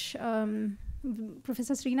which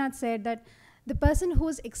Professor Srinath said that the person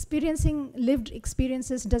who's experiencing lived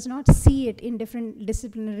experiences does not see it in different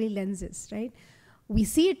disciplinary lenses, right? we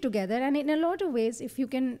see it together. And in a lot of ways, if you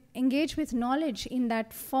can engage with knowledge in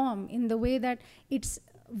that form, in the way that it's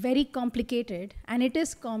very complicated and it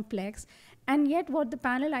is complex, and yet what the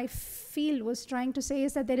panel, I feel, was trying to say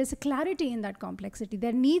is that there is a clarity in that complexity.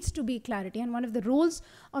 There needs to be clarity. And one of the roles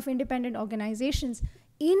of independent organizations,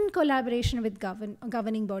 in collaboration with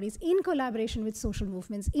governing bodies, in collaboration with social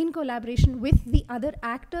movements, in collaboration with the other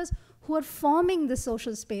actors who are forming the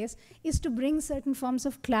social space, is to bring certain forms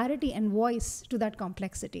of clarity and voice to that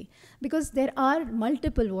complexity. Because there are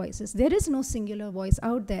multiple voices. There is no singular voice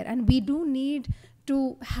out there, and we do need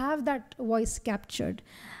to have that voice captured.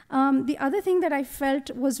 The other thing that I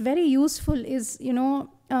felt was very useful is,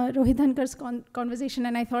 Rohit Dhankar's conversation,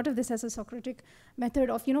 and I thought of this as a Socratic method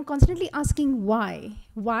of, constantly asking why.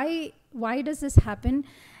 Why does this happen?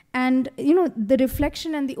 And, the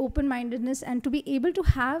reflection and the open-mindedness, and to be able to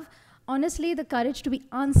have, honestly, the courage to be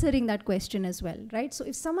answering that question as well, right? So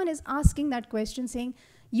if someone is asking that question, saying,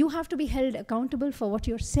 you have to be held accountable for what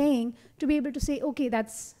you're saying, to be able to say, okay,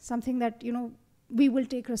 that's something that, we will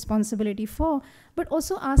take responsibility for, but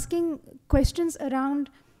also asking questions around,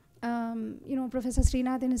 Professor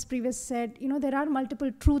Srinath in his previous said, there are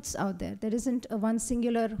multiple truths out there. There isn't a one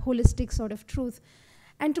singular holistic sort of truth.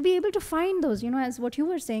 And to be able to find those, as what you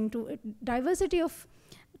were saying, to diversity of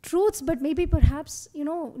truths, but maybe perhaps,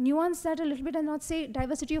 nuance that a little bit and not say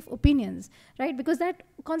diversity of opinions, right? Because that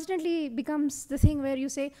constantly becomes the thing where you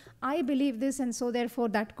say, I believe this, and so therefore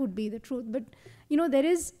that could be the truth. But, there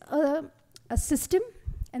is a system,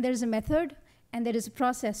 and there is a method, and there is a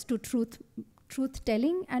process to truth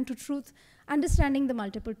telling and to understanding the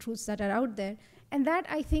multiple truths that are out there. And that,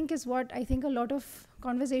 I think, is what I think a lot of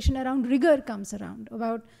conversation around rigor comes around,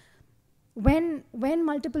 about when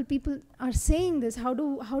multiple people are saying this, how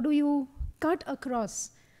do you cut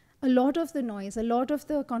across a lot of the noise, a lot of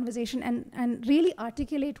the conversation, and really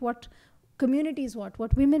articulate what communities want,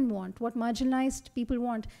 what women want, what marginalized people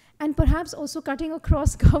want, and perhaps also cutting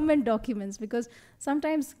across government documents, because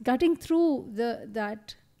sometimes cutting through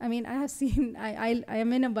that, I have seen, I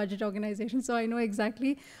am in a budget organization, so I know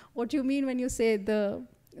exactly what you mean when you say the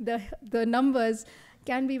numbers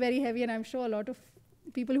can be very heavy, and I'm sure a lot of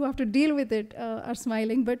people who have to deal with it are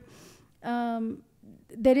smiling, but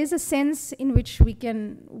there is a sense in which we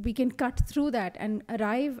can cut through that and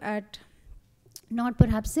arrive at not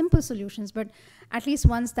perhaps simple solutions, but at least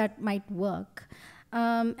ones that might work.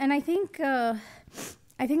 And I think the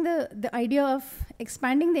idea of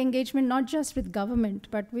expanding the engagement, not just with government,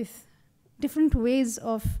 but with different ways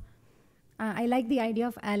of, I like the idea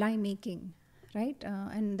of ally making, right?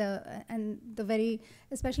 And the very,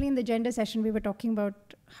 especially in the gender session, we were talking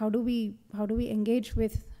about how do we engage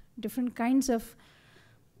with different kinds of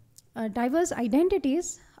diverse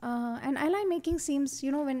identities. And ally making seems,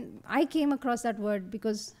 when I came across that word,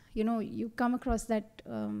 because, you come across that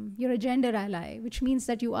you're a gender ally, which means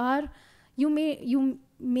that you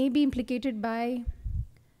may be implicated by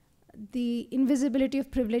the invisibility of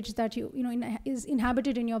privilege that is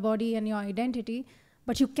inhabited in your body and your identity,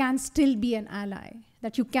 but you can still be an ally,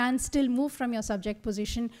 that you can still move from your subject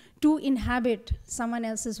position to inhabit someone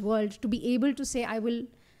else's world, to be able to say,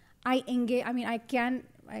 I engage,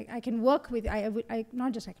 I can work with,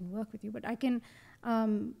 not just I can work with you, but I can,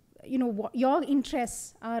 your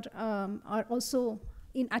interests are also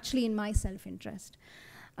actually in my self-interest.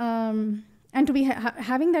 And to be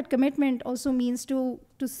having that commitment also means to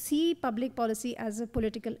see public policy as a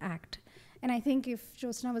political act. And I think if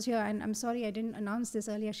Jyotsna was here, and I'm sorry I didn't announce this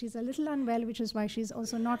earlier, she's a little unwell, which is why she's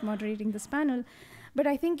also not moderating this panel, but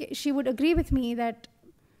I think she would agree with me that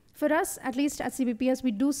for us, at least at CBPS, we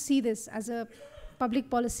do see this as a public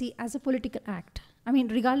policy, as a political act.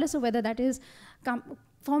 Regardless of whether that is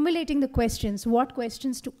formulating the questions, what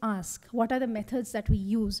questions to ask, what are the methods that we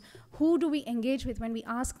use, who do we engage with when we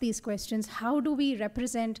ask these questions, how do we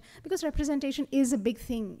represent, because representation is a big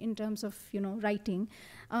thing in terms of writing,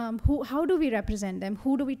 how do we represent them,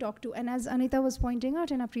 who do we talk to, and as Anita was pointing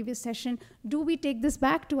out in our previous session, do we take this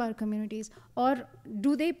back to our communities, or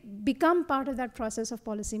do they become part of that process of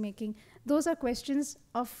policy making? Those are questions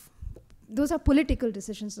those are political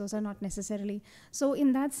decisions, those are not necessarily. So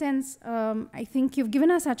in that sense, I think you've given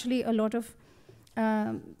us actually a lot of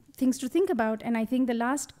things to think about, and I think the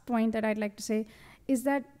last point that I'd like to say is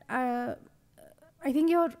that I think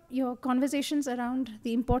your conversations around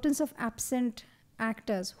the importance of absent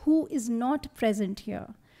actors, who is not present here,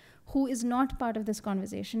 who is not part of this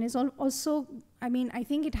conversation, is also, I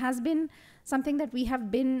think it has been something that we have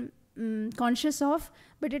been conscious of,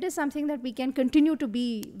 but it is something that we can continue to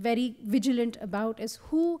be very vigilant about, is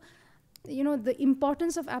who, the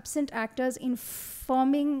importance of absent actors in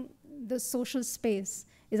forming the social space,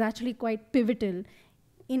 is actually quite pivotal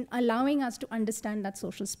in allowing us to understand that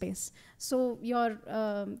social space. So your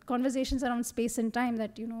conversations around space and time,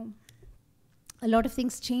 that, you know, a lot of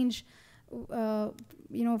things change. You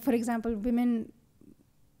know, for example, women,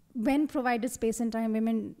 when provided space and time,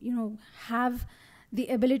 women, you know, have the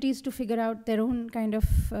abilities to figure out their own kind of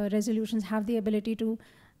resolutions, have the ability to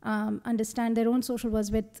understand their own social worlds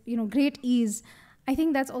with, you know, great ease. I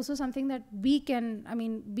think that's also something that we can, I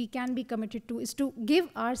mean, we can be committed to, is to give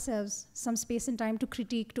ourselves some space and time to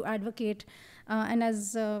critique, to advocate, and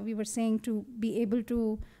as we were saying, to be able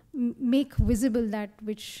to make visible that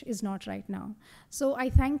which is not right now. So I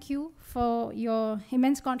thank you for your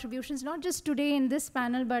immense contributions, not just today in this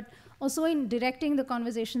panel, but also in directing the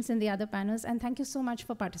conversations in the other panels. And thank you so much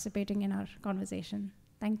for participating in our conversation.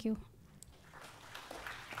 Thank you.